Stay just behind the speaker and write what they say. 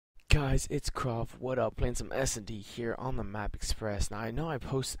Guys, it's Croft. What up? Playing some S&D here on the map Express. Now, I know I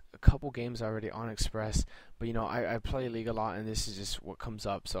post a couple games already on Express, but I play League a lot, and this is just what comes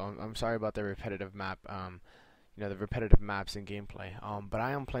up. So I'm sorry about the repetitive map. The repetitive maps and gameplay. But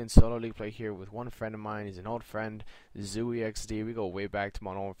I am playing solo League play here with one friend of mine. He's an old friend, ZooeyXD. We go way back to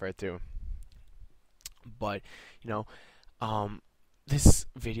Modern Warfare 2. But this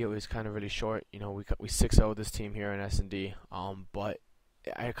video is kind of really short. We 6-0 this team here in S&D. But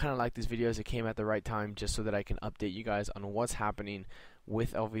I kind of like these videos. It came at the right time just so that I can update you guys on what's happening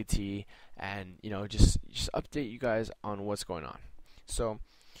with LvT and just update you guys on what's going on. So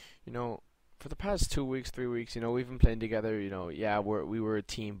for the past 2 weeks, 3 weeks, we've been playing together. Yeah, we were a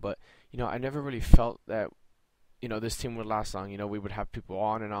team, but I never really felt that this team would last long. We would have people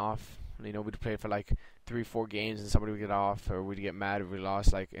on and off. We'd play for like 3-4 games and somebody would get off, or we'd get mad if we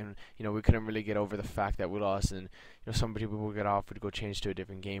lost. And we couldn't really get over the fact that we lost, and some people would get off, we'd go change to a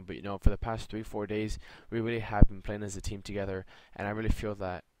different game. But for the past 3-4 days, we really have been playing as a team together, and I really feel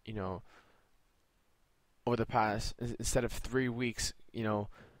that over the past, instead of 3 weeks,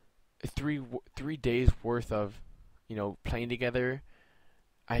 three days worth of playing together,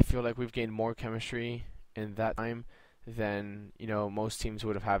 I feel like we've gained more chemistry in that time than most teams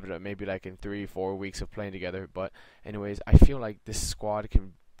would have had it maybe like in 3-4 weeks of playing together. But anyways, I feel like this squad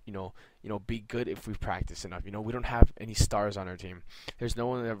can be good if we practice enough. We don't have any stars on our team. There's no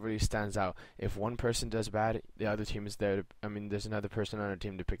one that really stands out. If one person does bad, the other team is there there's another person on our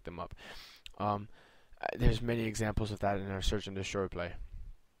team to pick them up. There's many examples of that in our search and destroy play.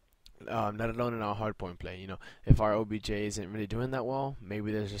 Not alone in our hardpoint play. If our OBJ isn't really doing that well,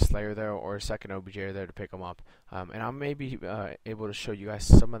 maybe there's a Slayer there or a second OBJ there to pick them up. And I may be able to show you guys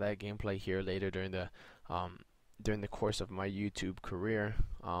some of that gameplay here later during the course of my YouTube career.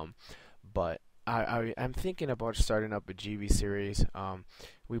 But I'm thinking about starting up a GB series.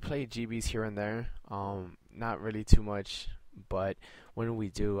 We play GBs here and there, not really too much, but when we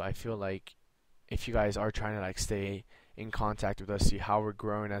do, I feel like if you guys are trying to stay in contact with us, see how we're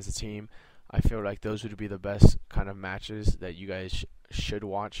growing as a team, I feel like those would be the best kind of matches that you guys should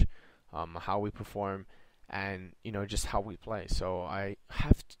watch, how we perform and just how we play. So I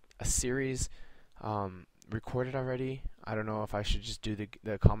have a series recorded already. I don't know if I should just do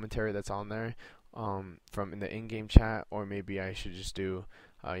the commentary that's on there from in the in-game chat, or maybe I should just do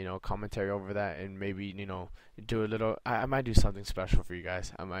commentary over that, and maybe do a little. I might do something special for you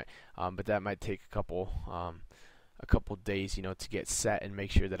guys. I might, but that might take a couple days, to get set and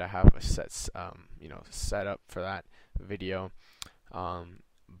make sure that I have a set up for that video.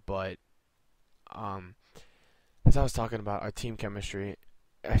 But as I was talking about our team chemistry,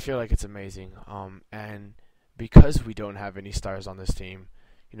 I feel like it's amazing. And because we don't have any stars on this team,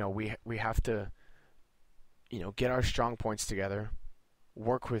 we have to get our strong points together,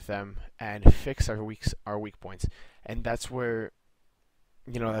 work with them, and fix our weak points. And that's where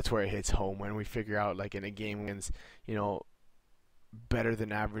it hits home, when we figure out in a game against better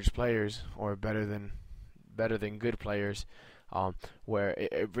than average players or better than good players, where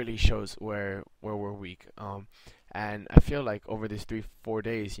it really shows where we're weak. And I feel like over these 3-4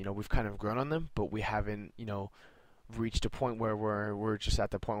 days, we've kind of grown on them, but we haven't reached a point where we're just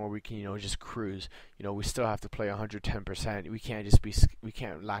at the point where we can just cruise. We still have to play 110%. We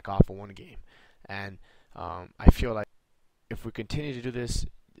can't lack off in one game. And I feel like if we continue to do this,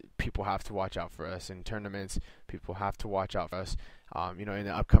 people have to watch out for us in tournaments. People have to watch out for us, in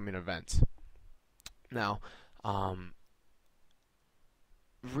the upcoming events. Now,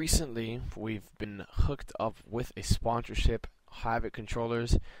 recently we've been hooked up with a sponsorship, Havoc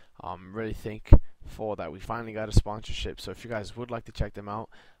controllers. Really thankful that we finally got a sponsorship. So if you guys would like to check them out,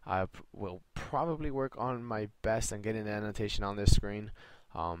 I will probably work on my best on getting the annotation on this screen.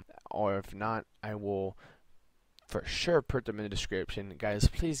 Or if not, I will for sure put them in the description. Guys,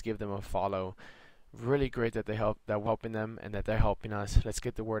 please give them a follow. Really great that we're helping them and that they're helping us. Let's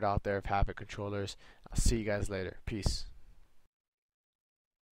get the word out there of Havoc controllers. I'll see you guys later. Peace.